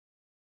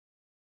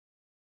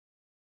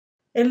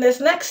In this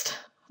next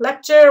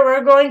lecture,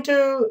 we're going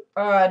to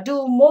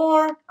do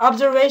more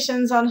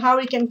observations on how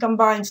we can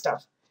combine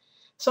stuff.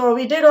 So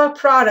we did all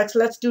products.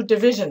 Let's do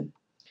division.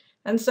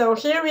 And so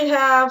here we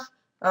have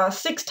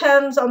 6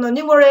 tens on the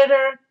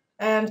numerator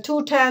and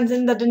 2 tens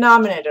in the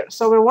denominator.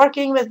 So we're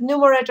working with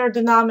numerator,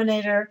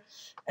 denominator.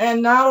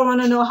 And now I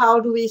want to know, how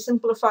do we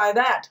simplify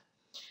that?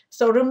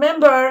 So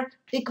remember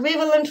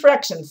equivalent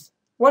fractions.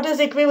 What does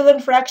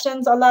equivalent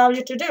fractions allow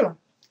you to do?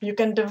 You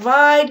can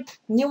divide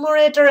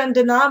numerator and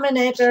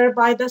denominator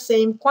by the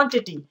same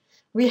quantity.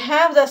 We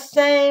have the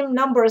same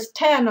numbers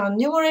 10 on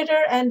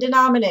numerator and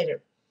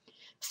denominator.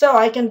 So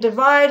I can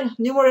divide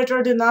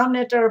numerator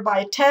denominator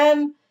by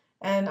 10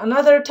 and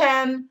another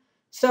 10.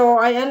 So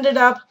I ended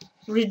up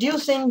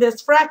reducing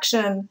this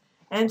fraction.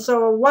 And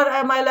so what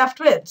am I left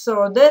with?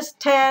 So this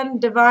 10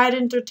 divide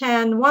into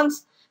 10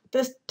 once.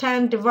 This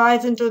 10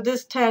 divides into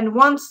this 10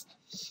 once.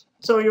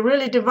 So you're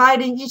really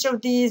dividing each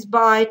of these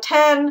by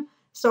 10.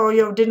 So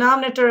your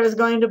denominator is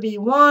going to be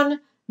 1.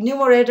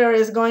 Numerator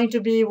is going to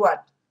be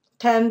what?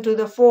 10 to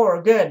the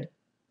 4. Good.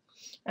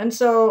 And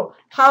so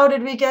how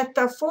did we get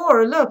the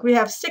 4? Look, we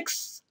have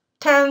 6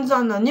 tens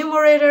on the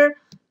numerator,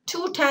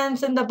 2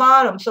 tens in the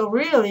bottom. So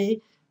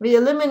really, we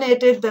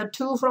eliminated the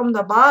 2 from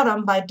the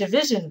bottom by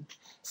division.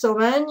 So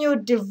when you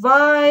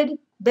divide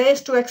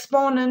base to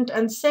exponent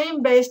and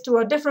same base to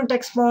a different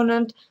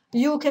exponent,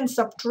 you can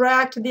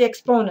subtract the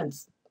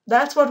exponents.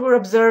 That's what we're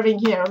observing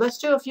here. Let's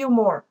do a few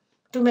more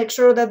to make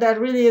sure that that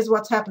really is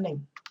what's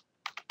happening.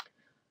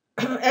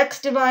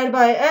 X divided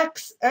by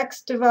x,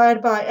 x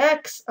divided by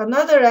x,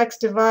 another x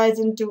divides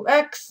into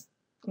x,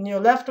 and you're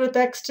left with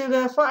x to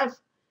the 5,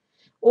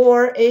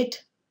 or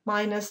 8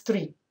 minus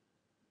 3.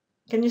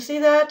 Can you see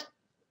that?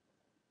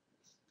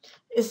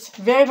 It's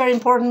very, very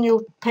important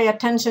you pay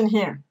attention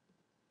here.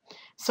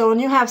 So when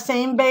you have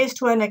same base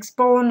to an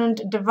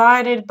exponent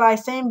divided by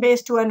same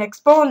base to an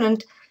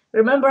exponent,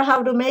 remember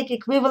how to make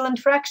equivalent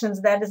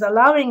fractions. That is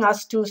allowing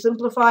us to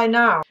simplify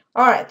now.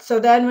 All right, so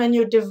then when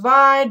you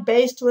divide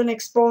base to an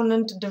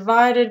exponent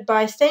divided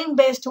by same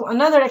base to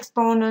another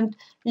exponent,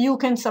 you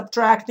can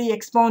subtract the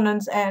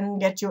exponents and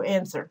get your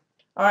answer.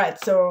 All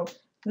right, so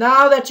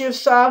now that you've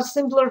solved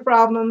simpler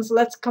problems,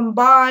 let's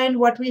combine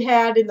what we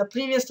had in the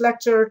previous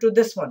lecture to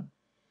this one.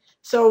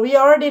 So we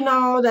already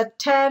know that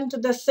 10 to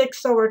the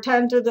 6 over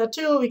 10 to the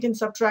 2, we can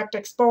subtract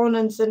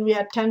exponents, and we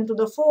had 10 to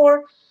the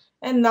 4.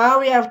 And now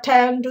we have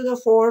 10 to the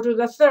 4 to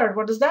the third.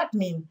 What does that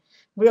mean?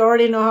 We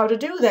already know how to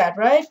do that,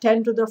 right?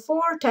 10 to the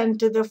 4, 10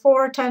 to the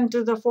 4, 10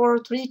 to the 4,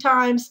 3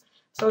 times.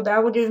 So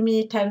that will give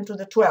me 10 to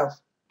the 12.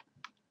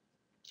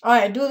 All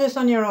right, do this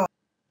on your own.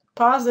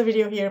 Pause the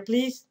video here,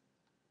 please.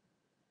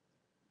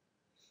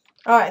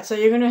 All right, so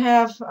you're going to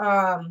have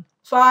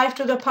 5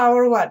 to the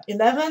power what?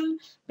 11,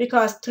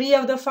 because 3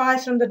 of the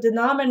 5s from the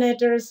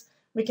denominators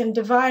we can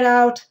divide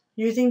out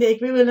using the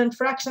equivalent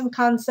fraction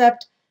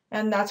concept,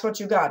 and that's what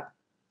you got.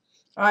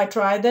 All right,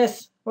 try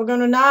this. We're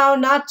going to now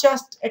not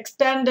just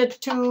extend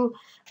it to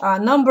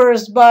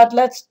numbers, but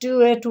let's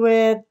do it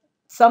with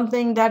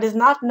something that is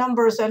not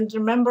numbers, and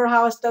remember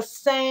how it's the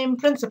same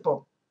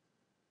principle.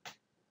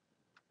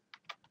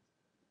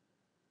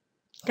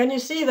 Can you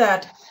see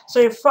that? So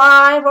you have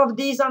 5 of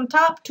these on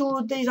top, 2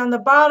 of these on the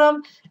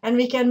bottom, and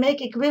we can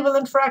make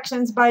equivalent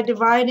fractions by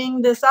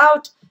dividing this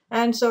out.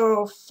 And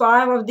so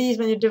 5 of these,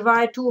 when you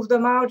divide 2 of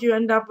them out, you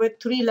end up with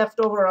 3 left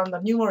over on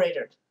the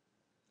numerator.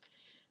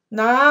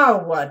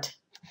 Now what?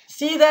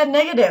 See that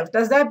negative?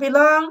 Does that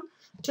belong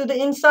to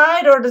the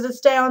inside, or does it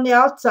stay on the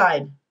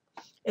outside?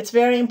 It's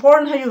very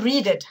important how you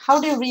read it. How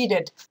do you read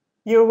it?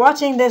 You're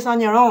watching this on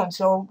your own,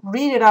 so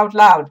read it out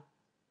loud.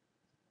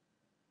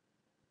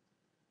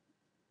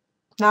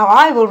 Now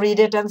I will read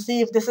it and see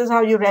if this is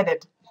how you read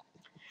it.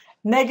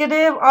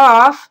 Negative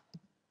of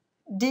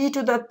d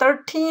to the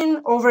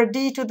 13 over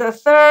d to the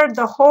third,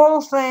 the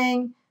whole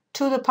thing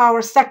to the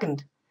power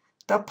second.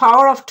 The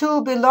power of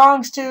 2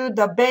 belongs to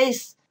the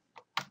base.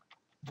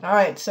 All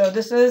right, so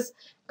this is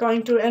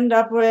going to end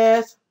up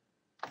with,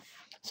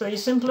 so you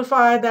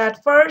simplify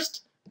that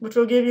first, which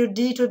will give you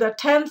d to the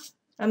 10th,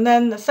 and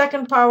then the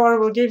second power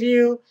will give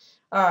you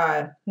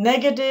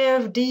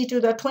negative d to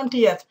the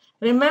 20th.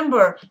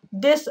 Remember,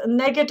 this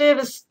negative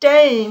is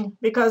staying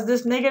because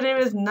this negative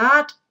is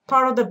not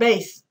part of the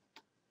base.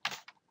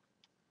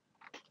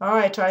 All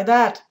right, try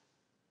that.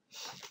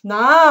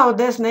 Now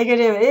this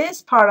negative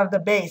is part of the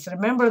base.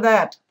 Remember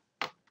that.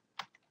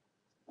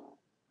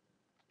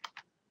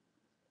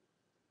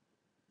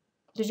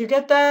 Did you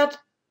get that?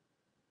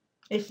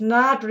 If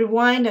not,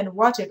 rewind and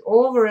watch it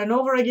over and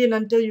over again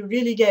until you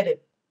really get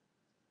it.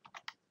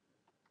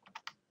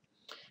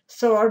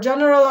 So our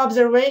general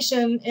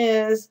observation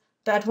is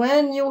that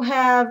when you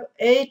have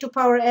a to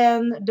power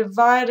n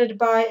divided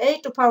by a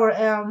to power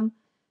m,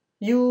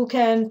 you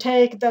can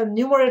take the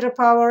numerator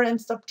power and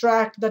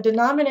subtract the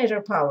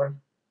denominator power.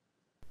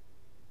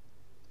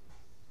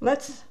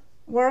 Let's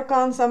work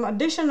on some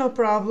additional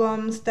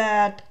problems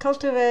that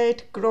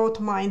cultivate growth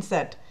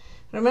mindset.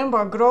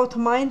 Remember, growth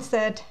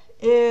mindset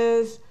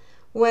is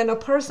when a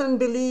person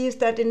believes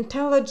that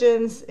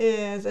intelligence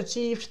is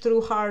achieved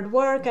through hard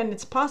work and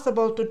it's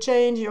possible to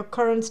change your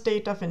current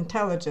state of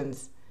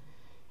intelligence.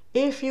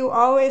 If you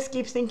always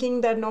keep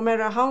thinking that no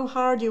matter how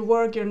hard you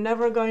work, you're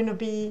never going to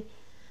be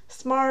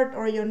smart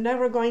or you're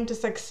never going to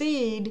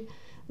succeed,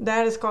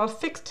 that is called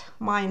fixed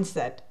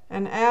mindset.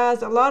 And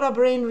as a lot of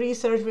brain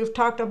research we've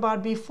talked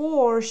about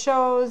before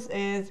shows,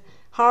 is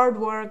hard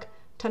work,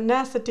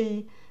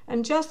 tenacity,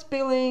 and just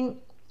being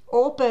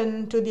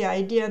open to the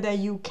idea that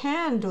you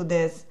can do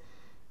this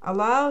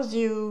allows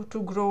you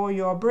to grow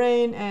your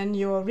brain and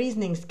your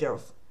reasoning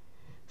skills.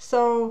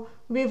 So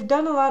we've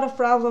done a lot of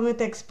problem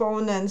with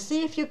exponents.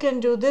 See if you can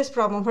do this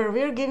problem where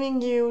we're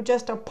giving you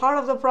just a part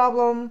of the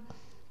problem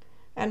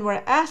and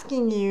we're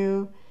asking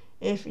you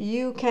if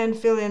you can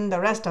fill in the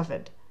rest of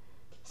it.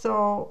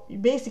 So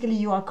basically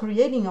you are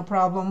creating a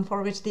problem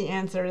for which the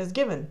answer is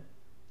given.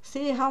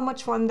 See how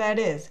much fun that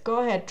is.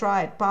 Go ahead,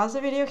 try it. Pause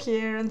the video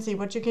here and see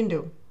what you can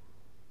do.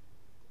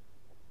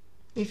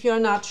 If you're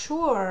not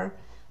sure,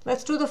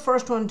 let's do the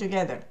first one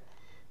together.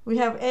 We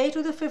have a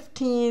to the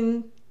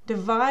 15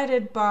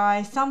 divided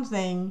by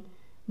something,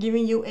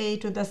 giving you a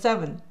to the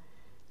 7.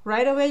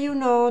 Right away you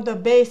know the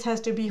base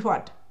has to be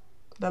what?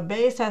 The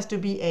base has to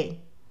be a.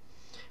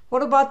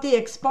 What about the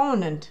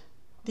exponent?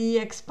 The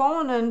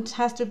exponent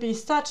has to be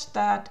such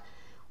that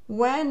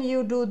when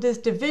you do this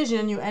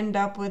division, you end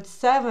up with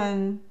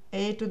 7,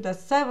 a to the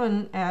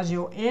 7 as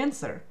your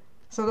answer.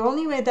 So the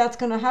only way that's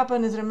going to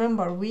happen is,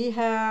 remember, we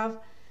have,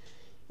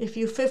 if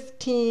you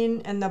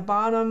 15 and the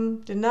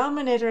bottom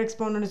denominator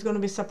exponent is going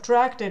to be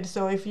subtracted.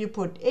 So if you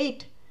put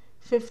 8,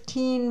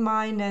 15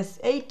 minus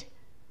 8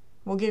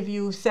 will give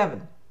you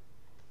 7,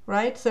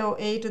 right? So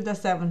a to the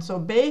 7. So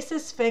base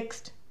is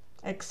fixed.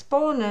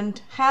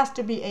 Exponent has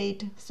to be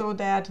 8 so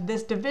that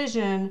this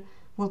division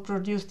will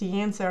produce the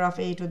answer of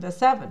a to the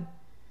 7.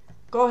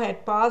 Go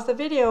ahead, pause the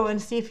video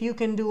and see if you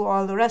can do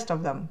all the rest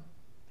of them.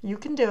 You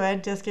can do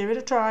it. Just give it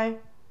a try.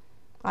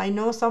 I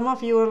know some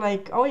of you are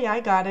like, oh yeah,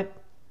 I got it,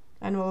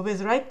 and we'll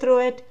whiz right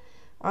through it.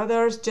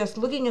 Others just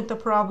looking at the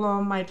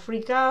problem might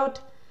freak out,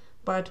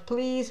 but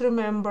please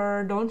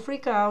remember, don't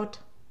freak out.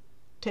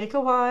 Take a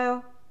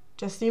while.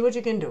 Just see what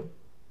you can do.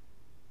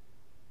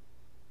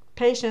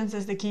 Patience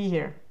is the key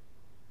here.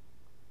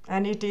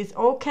 And it is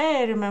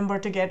okay, remember,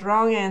 to get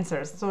wrong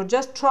answers. So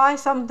just try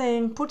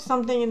something, put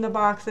something in the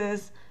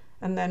boxes,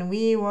 and then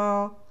we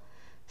will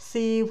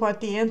see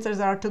what the answers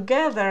are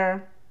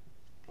together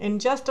in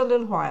just a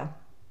little while.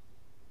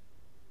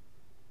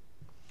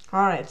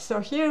 All right, so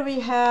here we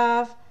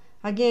have,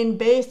 again,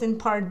 base in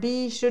part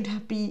B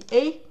should be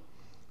a,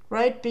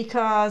 right?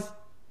 Because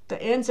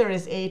the answer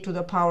is a to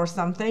the power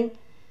something.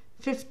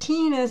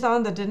 15 is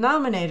on the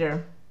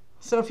denominator.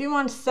 So if you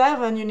want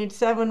 7, you need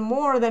 7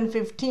 more than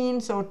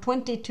 15, so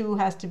 22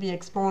 has to be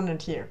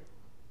exponent here.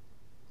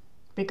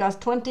 Because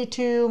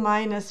 22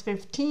 minus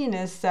 15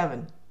 is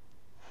 7.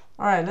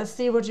 All right, let's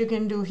see what you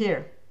can do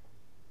here.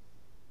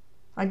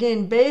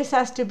 Again, base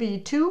has to be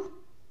 2,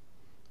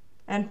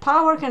 and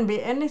power can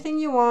be anything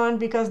you want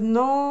because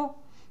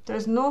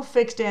there's no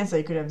fixed answer.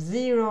 You could have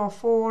 0,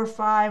 4,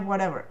 5,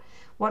 whatever.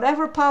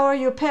 Whatever power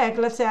you pick,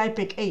 let's say I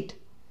pick 8.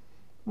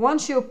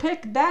 Once you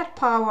pick that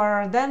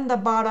power, then the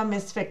bottom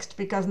is fixed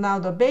because now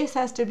the base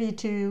has to be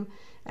 2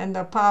 and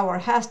the power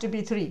has to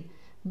be 3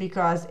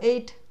 because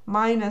 8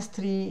 minus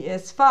 3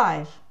 is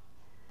 5.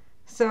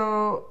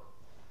 So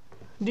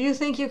do you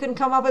think you can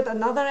come up with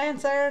another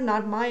answer?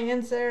 Not my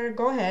answer.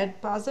 Go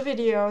ahead, pause the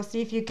video,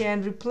 see if you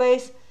can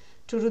replace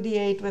 2 to the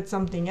 8 with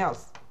something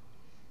else.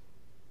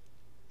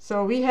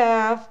 So we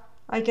have,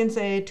 I can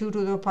say 2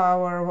 to the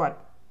power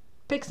what?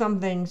 Pick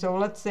something. So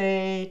let's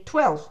say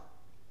 12.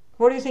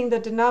 What do you think the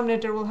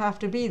denominator will have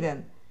to be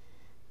then?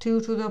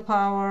 2 to the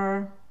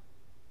power,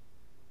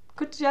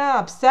 good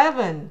job,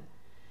 7.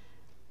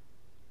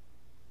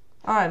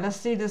 All right, let's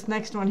see this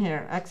next one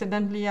here.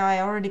 Accidentally,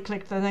 I already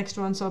clicked the next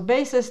one. So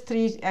base is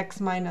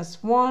 3x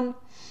minus 1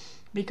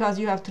 because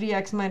you have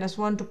 3x minus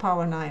 1 to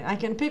power 9. I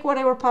can pick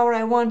whatever power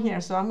I want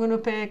here, so I'm going to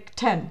pick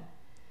 10.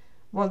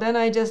 Well, then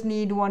I just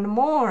need one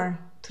more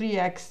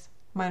 3x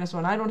minus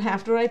 1. I don't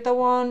have to write the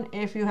 1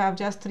 if you have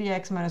just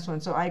 3x minus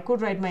 1. So I could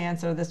write my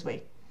answer this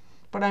way.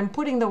 But I'm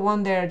putting the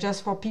 1 there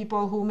just for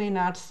people who may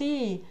not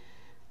see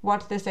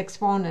what this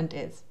exponent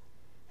is.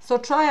 So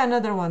try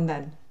another one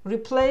then.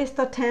 Replace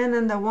the 10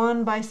 and the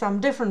 1 by some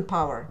different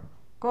power.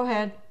 Go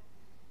ahead.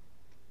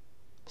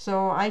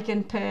 So I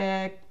can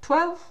pick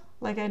 12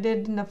 like I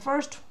did in the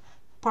first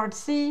part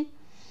C.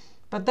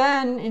 But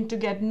then to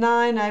get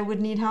 9, I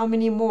would need how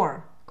many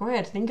more? Go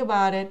ahead, think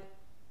about it.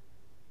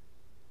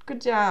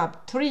 Good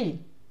job, 3.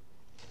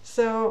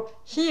 So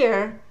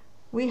here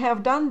we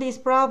have done these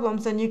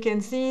problems and you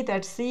can see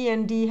that C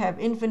and D have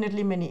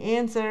infinitely many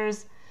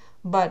answers,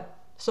 but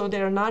so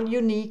they're not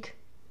unique.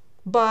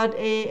 But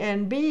A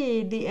and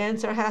B, the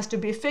answer has to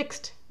be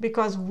fixed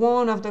because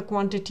one of the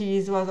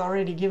quantities was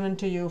already given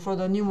to you for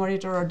the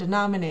numerator or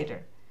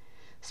denominator.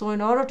 So in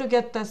order to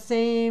get the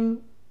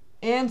same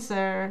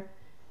answer,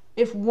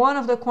 if one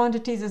of the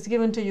quantities is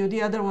given to you,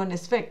 the other one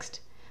is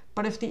fixed.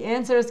 But if the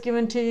answer is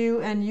given to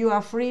you and you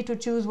are free to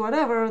choose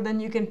whatever, then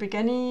you can pick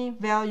any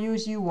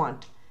values you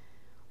want.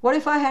 What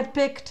if I had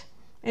picked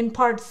in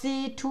part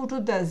C 2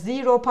 to the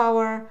 0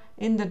 power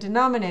in the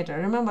denominator?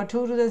 Remember,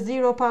 2 to the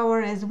 0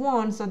 power is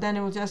 1, so then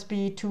it will just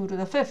be 2 to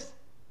the 5th.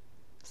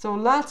 So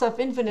lots of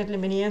infinitely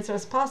many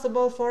answers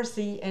possible for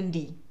C and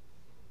D.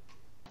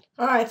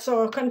 All right,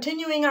 so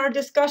continuing our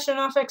discussion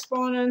of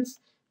exponents,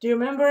 do you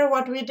remember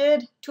what we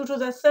did? 2 to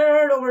the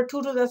 3rd over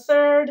 2 to the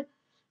 3rd.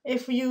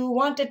 If you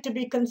want it to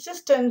be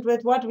consistent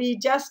with what we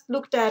just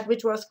looked at,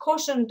 which was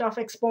quotient of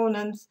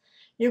exponents,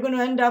 you're going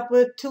to end up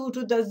with 2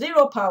 to the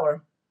 0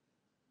 power.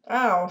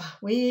 Oh,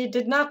 we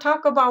did not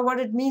talk about what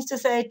it means to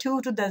say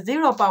 2 to the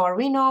 0 power.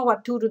 We know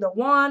what 2 to the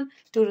 1,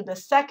 2 to the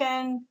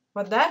 2nd,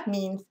 what that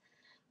means.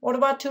 What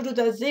about 2 to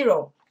the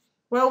 0?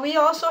 Well, we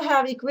also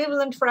have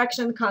equivalent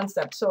fraction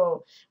concept.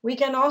 So we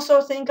can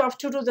also think of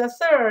 2 to the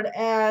 3rd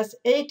as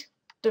 8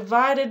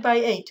 divided by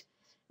 8.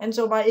 And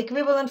so by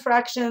equivalent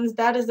fractions,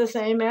 that is the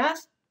same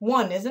as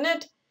 1, isn't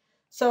it?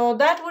 So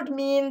that would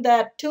mean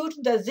that 2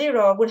 to the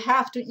 0 would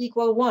have to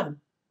equal 1.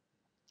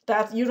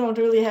 That you don't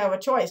really have a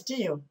choice, do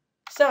you?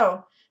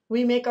 So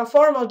we make a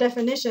formal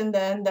definition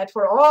then that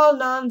for all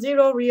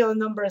non-zero real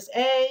numbers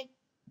a,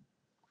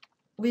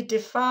 we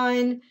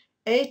define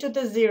a to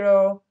the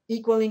 0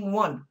 equaling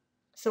 1.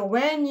 So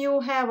when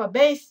you have a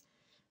base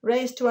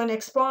raised to an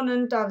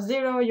exponent of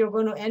 0, you're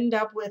going to end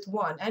up with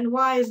 1. And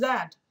why is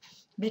that?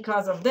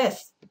 Because of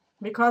this.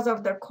 Because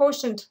of the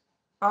quotient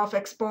of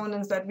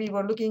exponents that we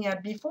were looking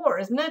at before,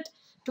 isn't it?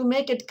 To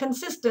make it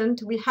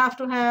consistent, we have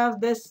to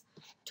have this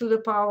to the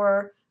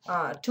power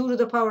 2 to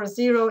the power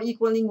 0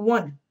 equaling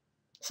 1.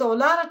 So a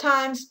lot of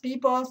times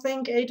people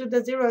think a to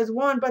the 0 is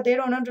 1, but they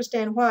don't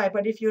understand why.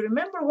 But if you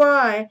remember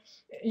why,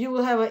 you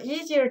will have an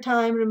easier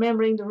time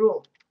remembering the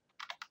rule.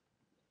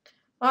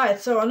 All right,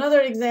 so another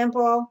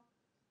example.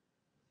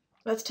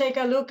 Let's take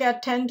a look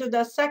at 10 to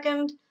the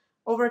 2nd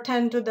over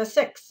 10 to the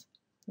 6th.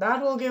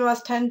 That will give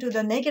us 10 to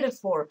the negative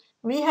 4.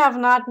 We have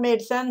not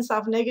made sense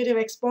of negative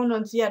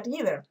exponents yet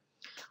either.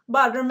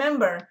 But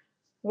remember,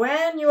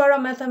 when you are a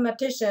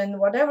mathematician,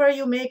 whatever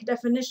you make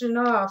definition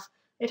of,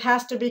 it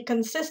has to be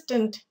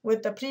consistent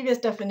with the previous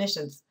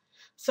definitions.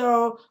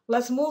 So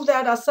let's move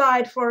that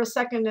aside for a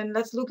second and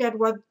let's look at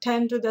what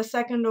 10 to the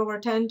 2nd over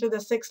 10 to the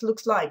 6th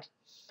looks like.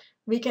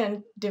 We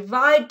can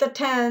divide the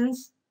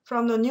tens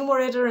from the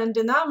numerator and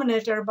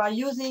denominator by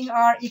using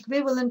our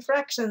equivalent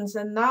fractions.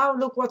 And now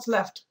look what's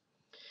left.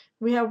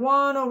 We have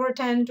 1 over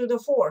 10 to the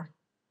 4.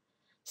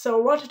 So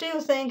what do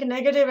you think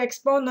negative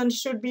exponents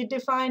should be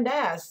defined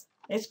as?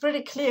 It's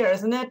pretty clear,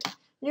 isn't it?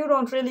 You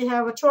don't really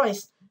have a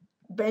choice.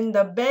 When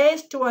the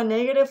base to a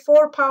negative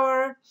 4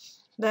 power,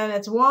 then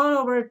it's 1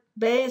 over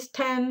base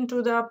 10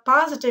 to the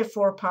positive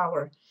 4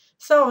 power.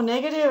 So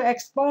negative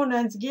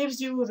exponents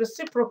gives you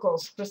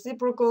reciprocals.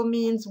 Reciprocal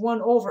means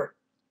 1 over.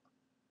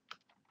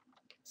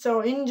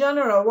 So in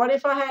general, what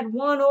if I had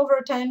 1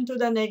 over 10 to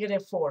the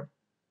negative 4?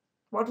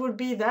 What would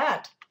be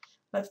that?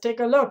 Let's take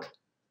a look.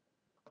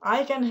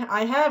 I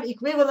have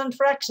equivalent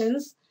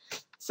fractions.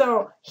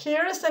 So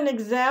here's an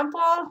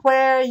example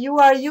where you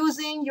are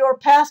using your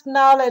past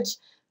knowledge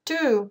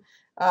to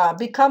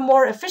become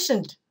more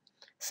efficient.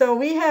 So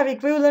we have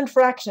equivalent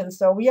fractions.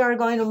 So we are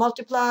going to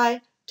multiply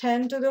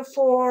 10 to the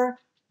 4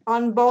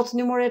 on both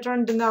numerator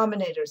and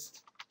denominators.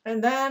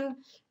 And then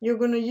you're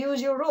going to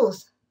use your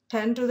rules.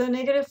 10 to the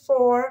negative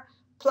 4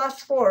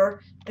 plus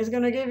 4 is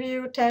going to give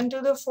you 10 to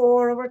the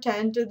 4 over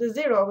 10 to the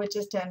 0, which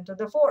is 10 to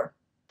the 4.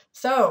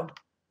 So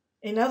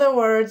in other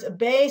words, a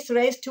base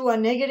raised to a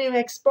negative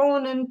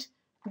exponent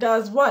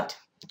does what?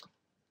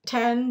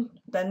 10,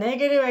 the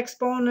negative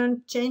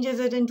exponent changes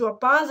it into a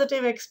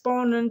positive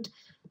exponent,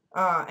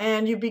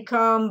 and you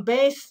become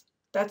base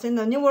that's in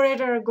the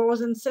numerator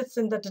goes and sits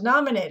in the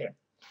denominator.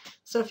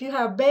 So if you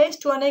have base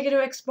to a negative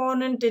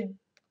exponent,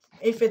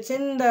 if it's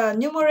in the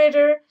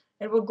numerator,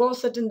 it will go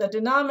sit in the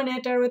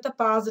denominator with a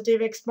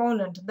positive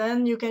exponent.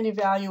 Then you can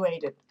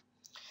evaluate it.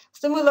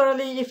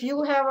 Similarly, if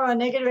you have a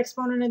negative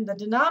exponent in the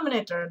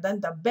denominator,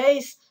 then the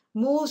base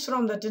moves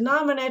from the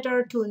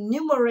denominator to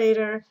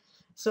numerator.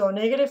 So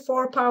negative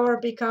 4 power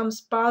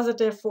becomes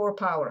positive 4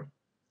 power.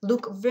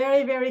 Look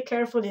very, very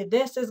carefully.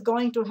 This is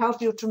going to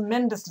help you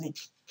tremendously.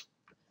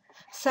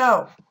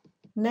 So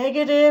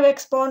negative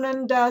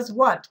exponent does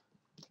what?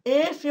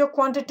 If your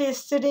quantity is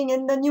sitting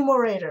in the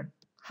numerator,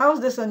 how is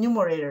this a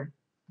numerator?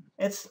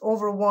 It's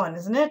over 1,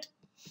 isn't it?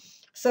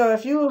 So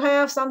if you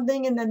have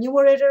something in the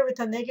numerator with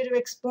a negative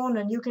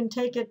exponent, you can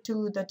take it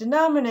to the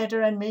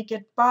denominator and make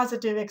it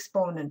positive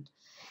exponent.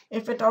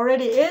 If it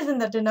already is in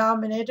the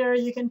denominator,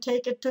 you can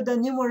take it to the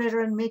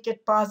numerator and make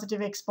it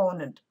positive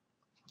exponent.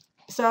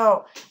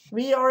 So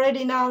we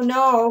already now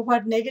know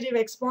what negative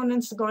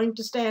exponents are going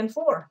to stand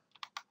for.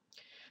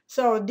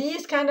 So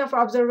these kind of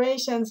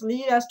observations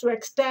lead us to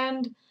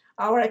extend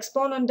our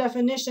exponent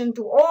definition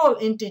to all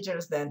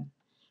integers then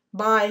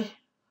by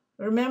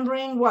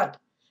remembering what?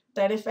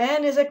 That if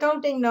n is a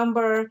counting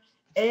number,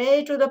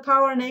 a to the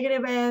power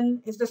negative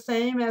n is the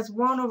same as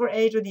 1 over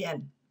a to the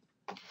n.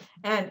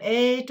 And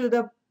a to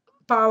the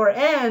power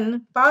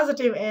n,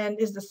 positive n,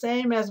 is the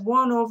same as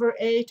 1 over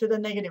a to the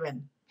negative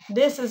n.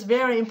 This is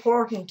very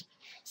important.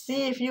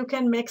 See if you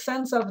can make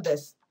sense of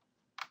this.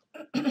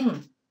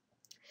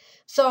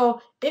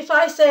 So if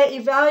I say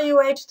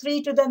evaluate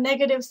 3 to the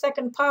negative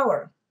second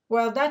power,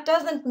 well, that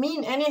doesn't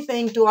mean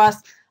anything to us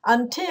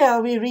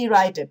until we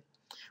rewrite it.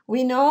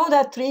 We know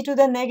that 3 to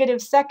the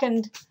negative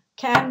second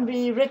can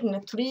be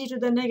written, 3 to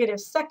the negative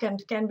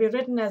second can be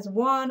written as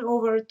 1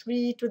 over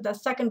 3 to the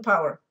second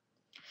power.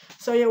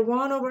 So you're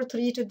 1 over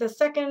 3 to the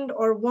second,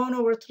 or 1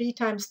 over 3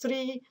 times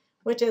 3,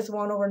 which is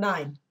 1 over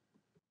 9.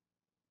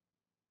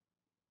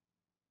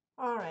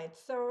 All right,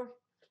 so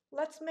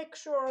let's make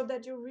sure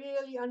that you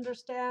really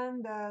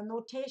understand the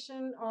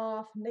notation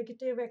of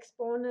negative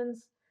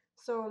exponents.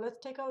 So let's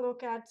take a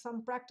look at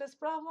some practice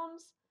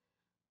problems.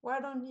 Why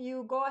don't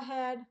you go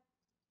ahead,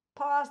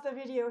 pause the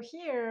video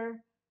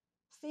here,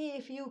 see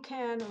if you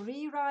can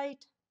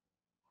rewrite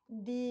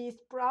these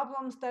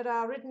problems that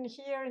are written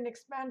here in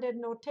expanded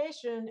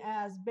notation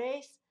as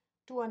base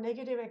to a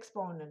negative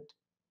exponent.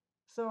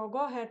 So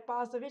go ahead,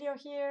 pause the video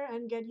here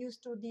and get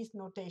used to these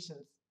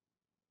notations.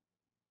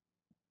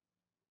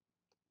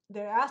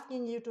 They're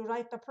asking you to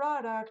write the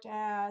product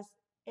as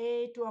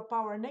a to a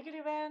power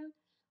negative n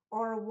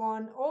or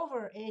 1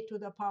 over a to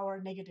the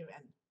power negative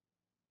n.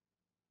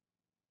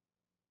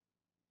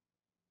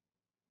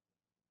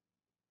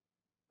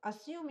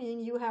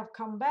 Assuming you have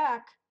come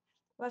back,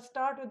 let's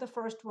start with the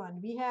first one.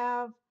 We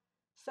have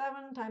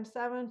 7 times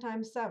 7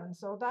 times 7.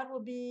 So that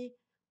will be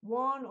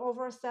 1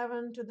 over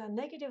 7 to the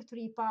negative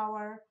 3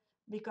 power,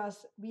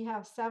 because we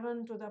have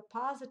 7 to the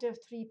positive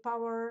 3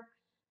 power.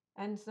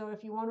 And so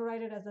if you want to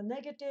write it as a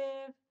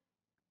negative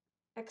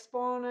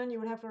exponent, you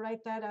would have to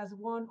write that as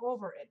 1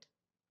 over it.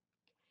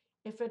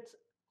 If it's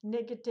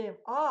negative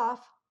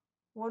off,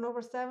 1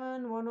 over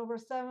 7, 1 over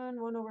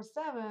 7, 1 over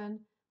 7,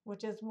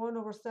 which is 1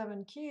 over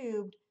 7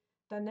 cubed,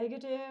 the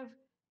negative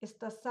is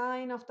the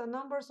sign of the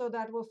number, so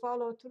that will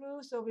follow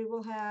through. So we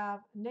will have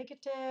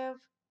negative,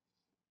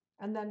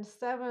 and then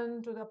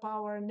 7 to the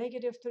power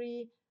negative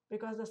 3,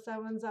 because the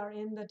 7s are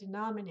in the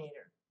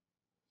denominator.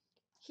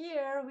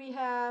 Here we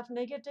have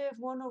negative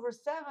 1 over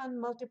 7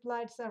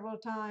 multiplied several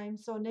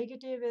times. So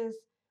negative is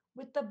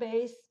with the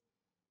base,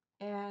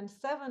 and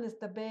 7 is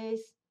the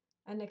base,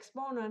 and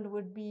exponent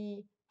would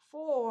be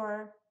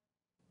 4.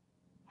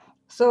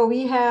 So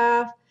we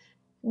have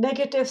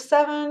negative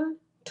 7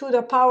 to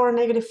the power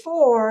negative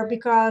 4,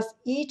 because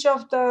each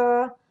of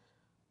the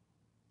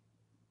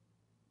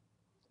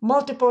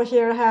multiple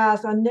here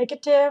has a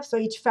negative, so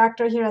each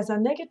factor here has a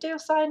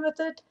negative sign with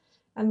it.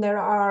 And there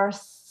are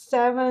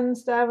 7,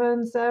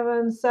 7,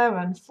 7,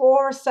 7.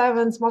 4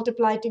 7s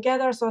multiplied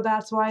together, so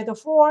that's why the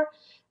 4.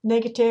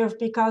 Negative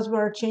because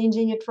we're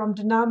changing it from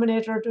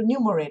denominator to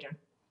numerator.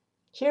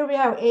 Here we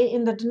have a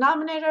in the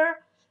denominator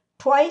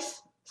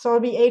twice, so it'll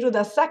be a to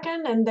the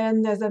second, and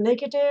then there's a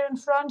negative in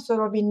front, so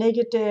it'll be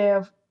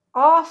negative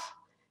of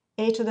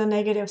a to the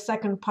negative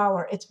second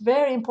power. It's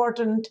very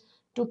important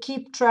to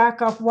keep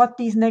track of what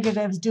these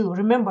negatives do.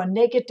 Remember,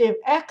 negative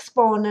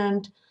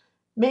exponent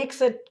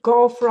makes it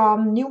go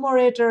from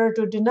numerator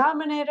to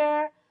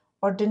denominator,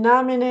 or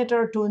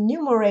denominator to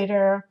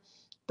numerator.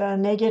 The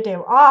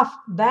negative of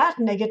that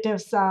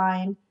negative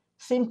sign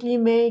simply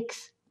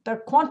makes the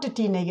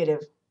quantity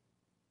negative,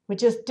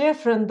 which is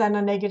different than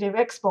a negative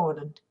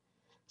exponent.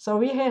 So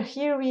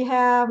here we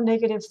have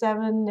negative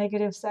 7,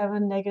 negative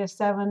 7, negative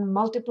 7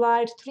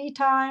 multiplied 3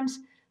 times.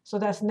 So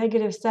that's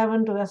negative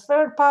 7 to the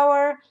third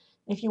power.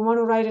 If you want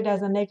to write it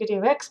as a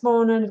negative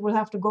exponent, it will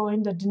have to go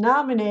in the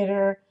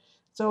denominator.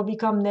 So it'll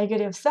become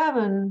negative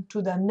 7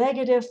 to the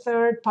negative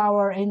third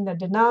power in the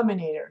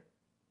denominator.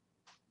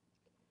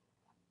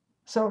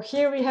 So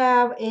here we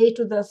have a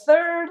to the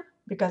third,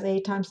 because a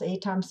times a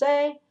times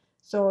a.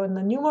 So in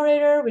the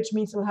numerator, which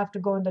means we'll have to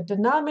go in the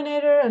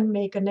denominator and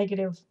make a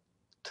negative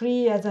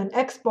 3 as an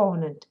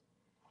exponent.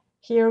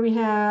 Here we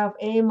have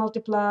a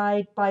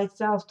multiplied by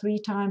itself 3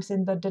 times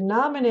in the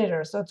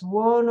denominator. So it's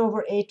 1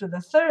 over a to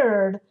the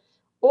third,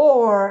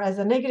 or as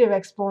a negative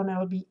exponent, it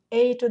will be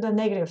a to the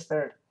negative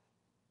third.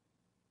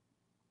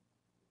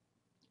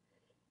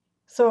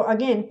 So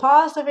again,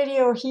 pause the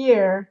video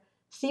here,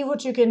 see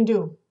what you can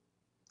do.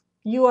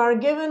 You are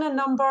given a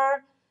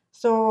number,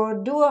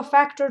 so do a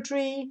factor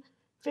tree,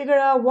 figure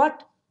out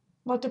what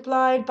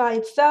multiplied by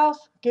itself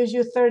gives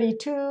you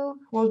 32.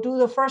 We'll do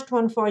the first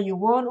one for you,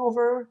 1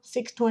 over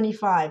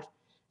 625.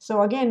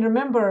 So again,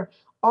 remember,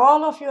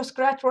 all of your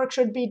scratch work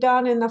should be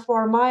done in the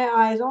for my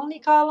eyes only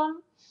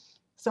column.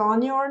 So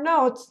on your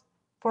notes,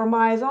 for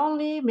my eyes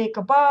only, make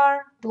a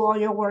bar, do all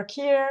your work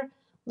here.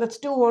 Let's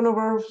do 1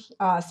 over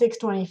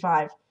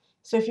 625.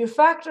 So if you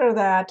factor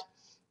that,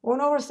 1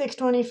 over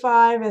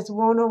 625 is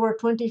 1 over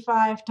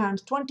 25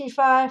 times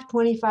 25.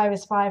 25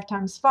 is 5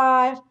 times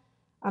 5.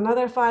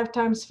 Another 5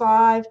 times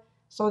 5.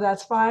 So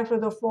that's 5 to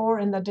the 4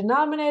 in the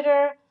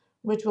denominator,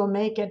 which will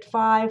make it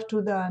 5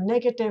 to the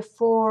negative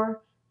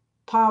 4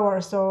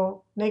 power.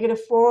 So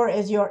negative 4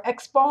 is your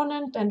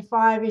exponent, and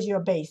 5 is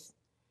your base.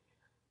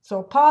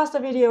 So pause the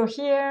video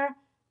here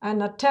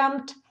and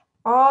attempt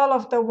all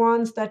of the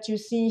ones that you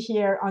see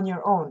here on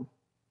your own.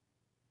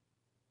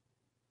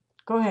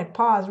 Go ahead,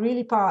 pause,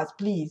 really pause,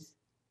 please.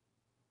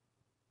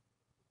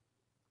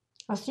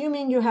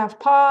 Assuming you have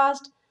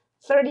paused,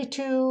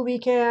 32, we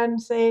can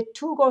say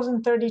 2 goes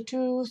in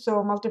 32,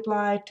 so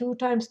multiply 2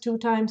 times 2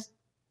 times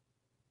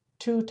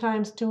 2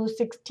 times 2,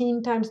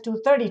 16 times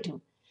 2, 32.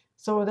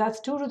 So that's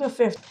 2 to the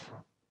 5th.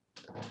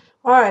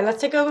 All right,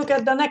 let's take a look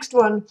at the next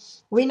one.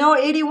 We know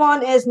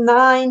 81 is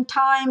 9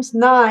 times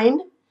 9,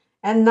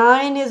 and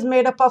 9 is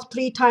made up of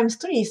 3 times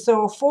 3.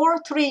 So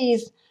 4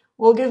 3s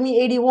will give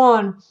me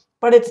 81,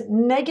 but it's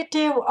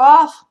negative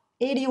of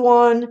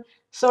 81.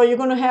 So you're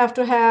going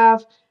to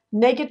have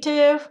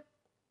negative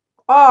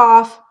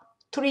of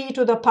 3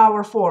 to the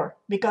power 4,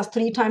 because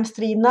 3 times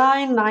 3,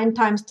 9, 9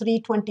 times 3,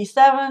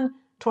 27,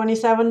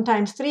 27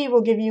 times 3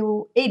 will give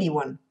you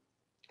 81.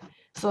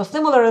 So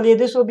similarly,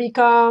 this will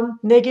become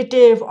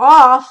negative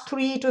of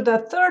 3 to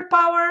the 3rd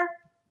power,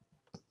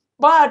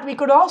 but we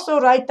could also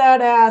write that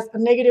as a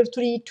negative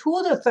 3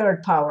 to the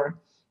 3rd power,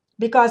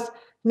 because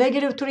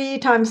negative 3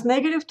 times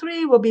negative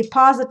 3 will be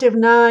positive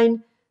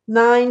 9.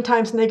 9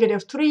 times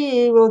negative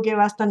 3 will give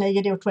us the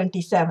negative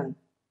 27.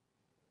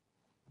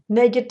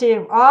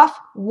 Negative of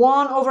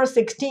 1 over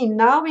 16.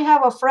 Now we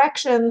have a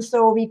fraction,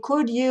 so we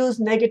could use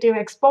negative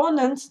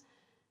exponents,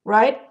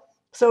 right?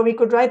 So we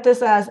could write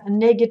this as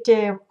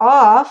negative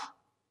of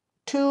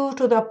 2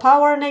 to the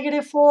power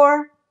negative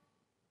 4,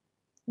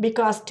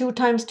 because 2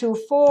 times 2,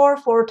 4,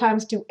 4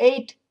 times 2,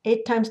 8,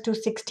 8 times 2,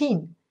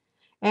 16.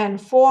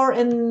 And 4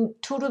 and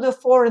 2 to the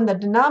 4 in the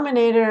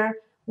denominator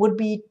would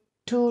be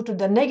 2 to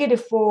the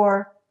negative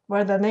 4,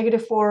 where the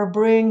negative 4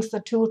 brings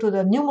the 2 to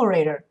the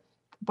numerator.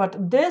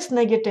 But this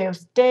negative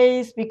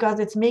stays because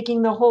it's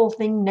making the whole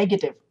thing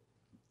negative.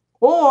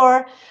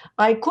 Or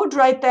I could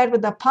write that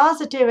with a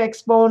positive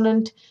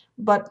exponent,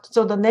 but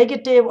so the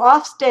negative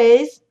off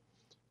stays,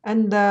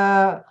 and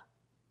the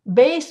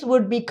base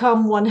would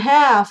become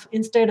 1/2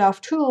 instead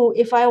of 2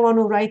 if I want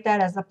to write that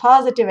as a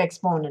positive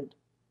exponent.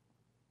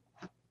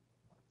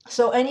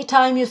 So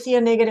anytime you see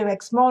a negative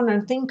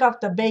exponent, think of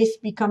the base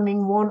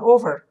becoming 1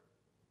 over.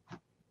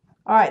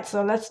 All right,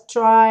 so let's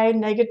try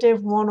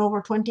negative 1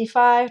 over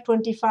 25.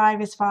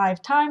 25 is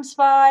 5 times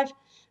 5,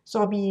 so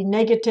it'll be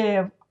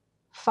negative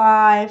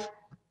 5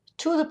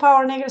 to the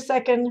power negative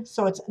second,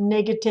 so it's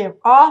negative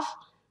of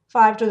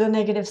 5 to the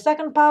negative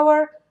second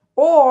power,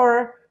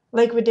 or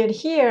like we did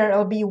here,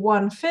 it'll be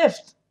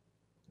 1/5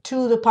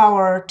 to the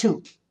power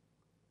 2.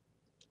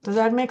 Does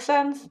that make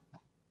sense?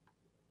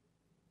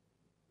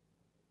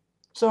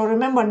 So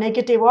remember,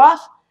 negative of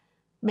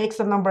makes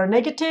the number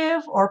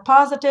negative or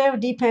positive,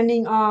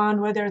 depending on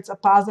whether it's a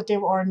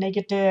positive or a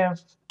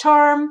negative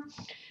term.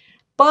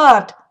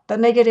 But the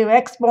negative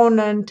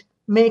exponent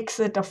makes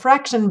it a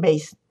fraction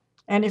base.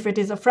 And if it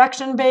is a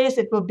fraction base,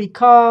 it will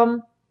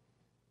become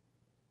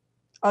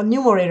a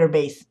numerator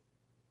base.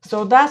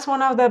 So that's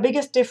one of the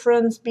biggest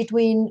difference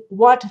between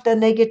what the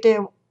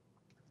negative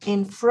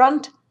in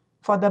front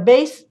for the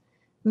base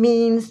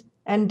means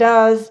and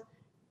does.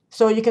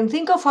 So you can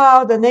think of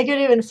how the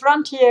negative in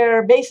front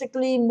here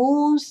basically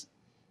moves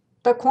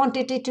the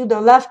quantity to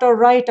the left or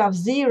right of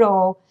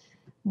 0,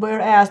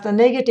 whereas the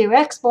negative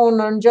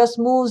exponent just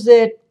moves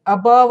it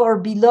above or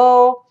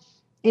below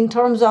in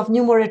terms of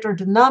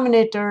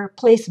numerator-denominator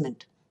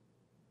placement.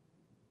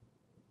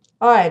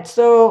 All right,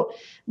 so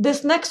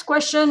this next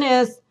question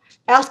is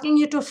asking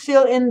you to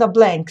fill in the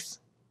blanks.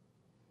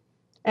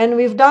 And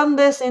we've done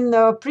this in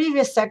the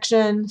previous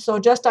section, so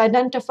just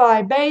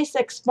identify base,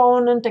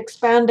 exponent,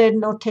 expanded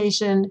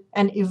notation,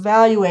 and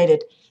evaluate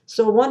it.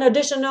 So one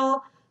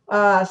additional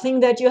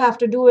thing that you have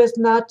to do is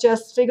not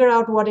just figure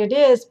out what it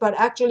is, but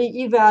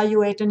actually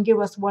evaluate and give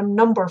us one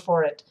number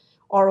for it,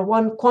 or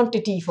one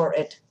quantity for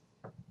it.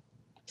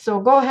 So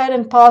go ahead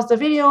and pause the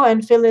video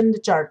and fill in the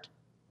chart.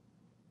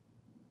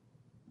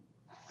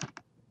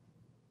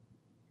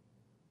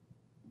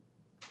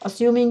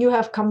 Assuming you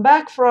have come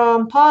back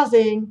from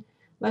pausing,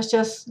 let's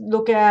just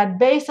look at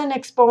base and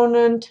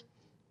exponent,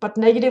 but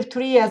negative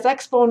 3 as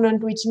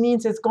exponent, which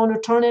means it's going to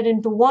turn it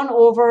into 1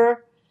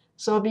 over.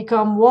 So it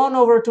become 1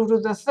 over 2 to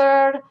the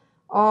 3rd,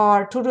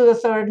 or 2 to the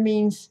 3rd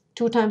means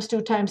 2 times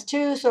 2 times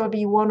 2, so it'll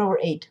be 1 over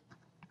 8.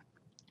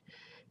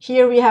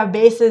 Here we have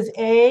base is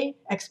a,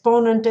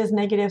 exponent is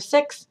negative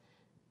 6.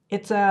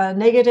 It's a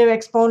negative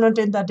exponent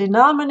in the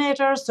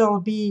denominator, so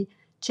it'll be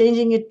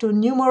changing it to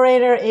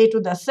numerator a to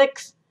the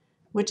 6,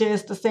 which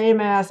is the same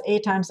as a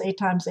times a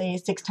times a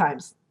 6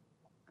 times.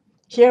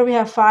 Here we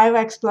have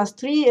 5x plus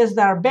 3 is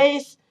our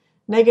base,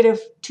 negative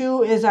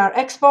 2 is our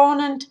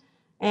exponent,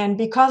 and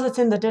because it's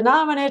in the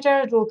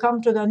denominator, it will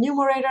come to the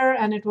numerator,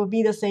 and it will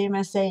be the same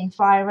as saying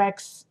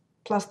 5x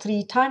plus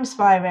 3 times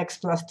 5x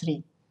plus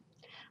 3.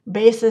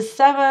 Base is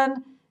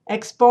 7,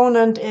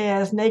 exponent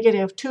is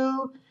negative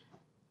 2.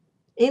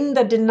 In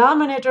the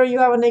denominator, you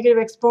have a negative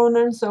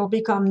exponent, so it'll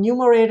become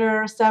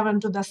numerator 7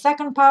 to the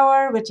 2nd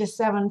power, which is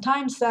 7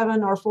 times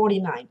 7, or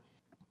 49.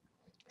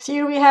 So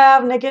here we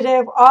have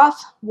negative of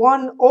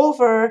 1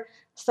 over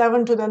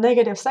 7 to the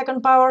negative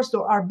 2nd power,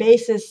 so our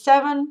base is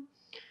 7.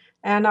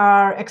 and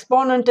our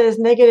exponent is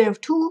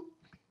 -2,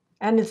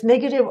 and it's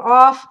negative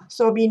off,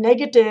 so be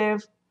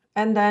negative.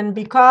 And then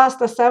because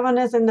the 7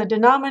 is in the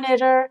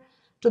denominator,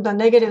 to the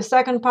negative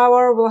second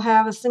power, we'll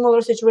have a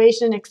similar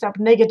situation except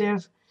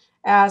negative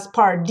as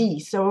part D.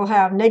 So we'll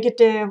have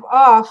negative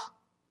of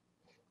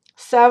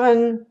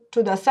 7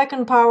 to the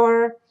second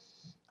power,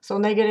 so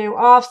negative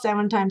of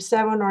 7 times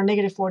 7, or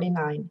negative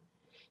 49.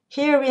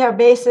 Here we have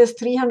basis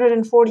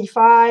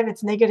 345.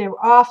 It's negative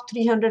of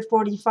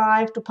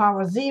 345 to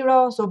power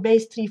 0, so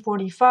base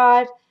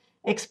 345.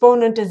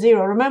 Exponent is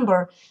 0.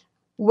 Remember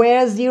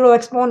where 0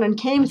 exponent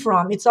came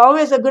from. It's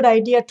always a good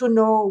idea to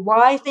know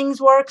why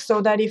things work,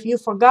 so that if you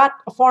forgot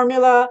a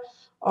formula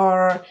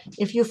or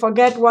if you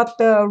forget what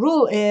the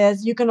rule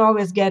is, you can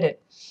always get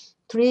it.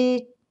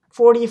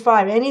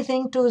 345,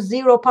 anything to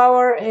 0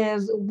 power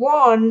is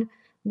 1,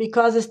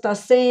 because it's the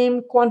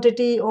same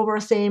quantity over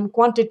same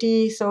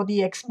quantity. So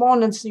the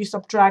exponents you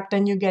subtract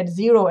and you get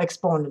 0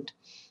 exponent.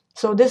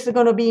 So this is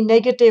going to be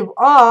negative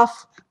of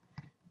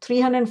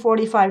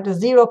 345 to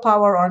 0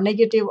 power, or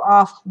negative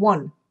of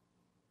 1.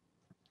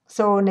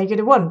 So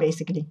 -1,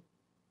 basically.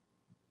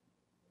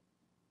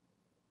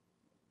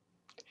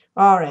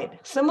 All right,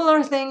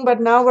 similar thing, but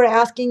now we're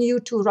asking you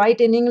to write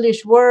in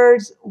English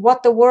words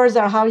what the words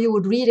are, how you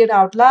would read it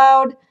out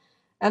loud,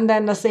 and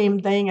then the same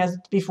thing as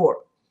before.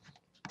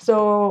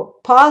 So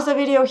pause the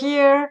video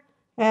here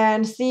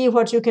and see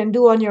what you can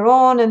do on your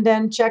own, and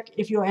then check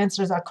if your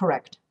answers are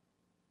correct.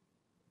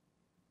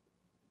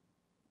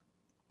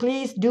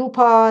 Please do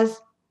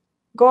pause.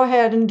 Go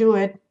ahead and do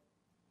it.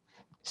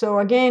 So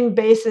again,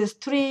 base is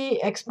 3,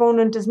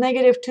 exponent is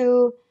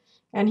 -2,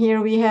 and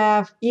here we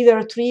have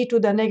either 3 to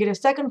the negative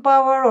second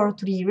power or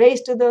 3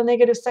 raised to the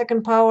negative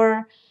second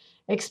power.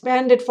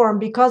 Expanded form,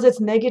 because it's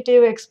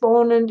negative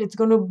exponent, it's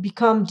going to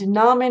become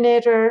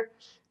denominator,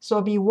 so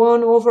it'll be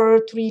 1 over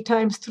 3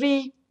 times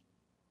 3,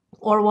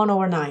 or 1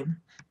 over 9.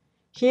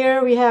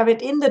 Here we have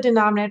it in the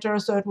denominator,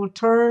 so it will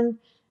turn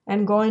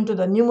and go into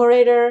the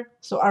numerator.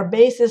 So our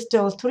base is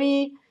still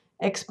 3,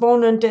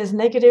 exponent is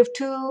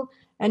 -2,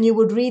 and you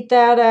would read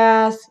that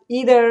as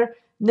either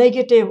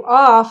negative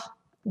of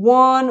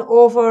 1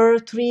 over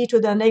 3 to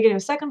the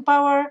negative second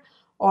power,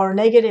 or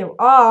negative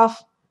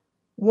of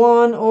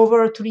 1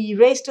 over 3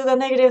 raised to the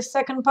negative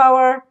second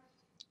power,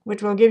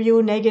 which will give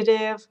you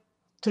negative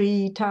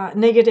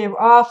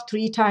of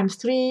 3 times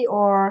 3,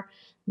 or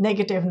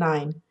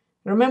 -9.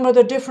 Remember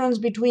the difference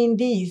between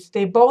these.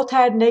 They both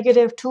had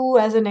 -2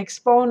 as an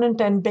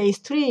exponent and base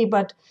 3,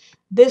 but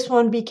this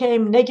one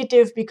became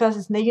negative because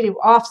it's negative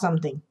of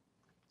something.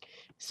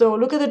 So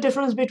look at the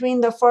difference between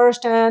the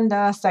first and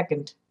the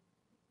second.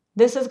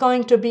 This is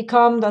going to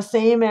become the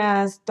same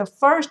as the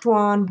first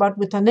one, but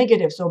with a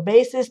negative. So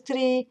base is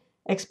 3,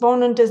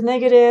 exponent is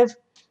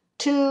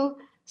 -2.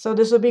 So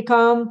this will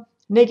become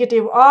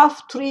negative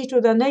of 3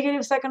 to the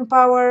negative second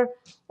power,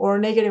 or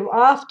negative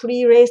of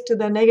 3 raised to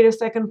the negative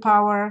second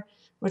power,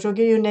 which will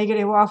give you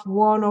negative of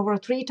 1 over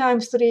 3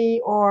 times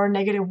 3, or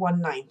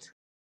 -1/9.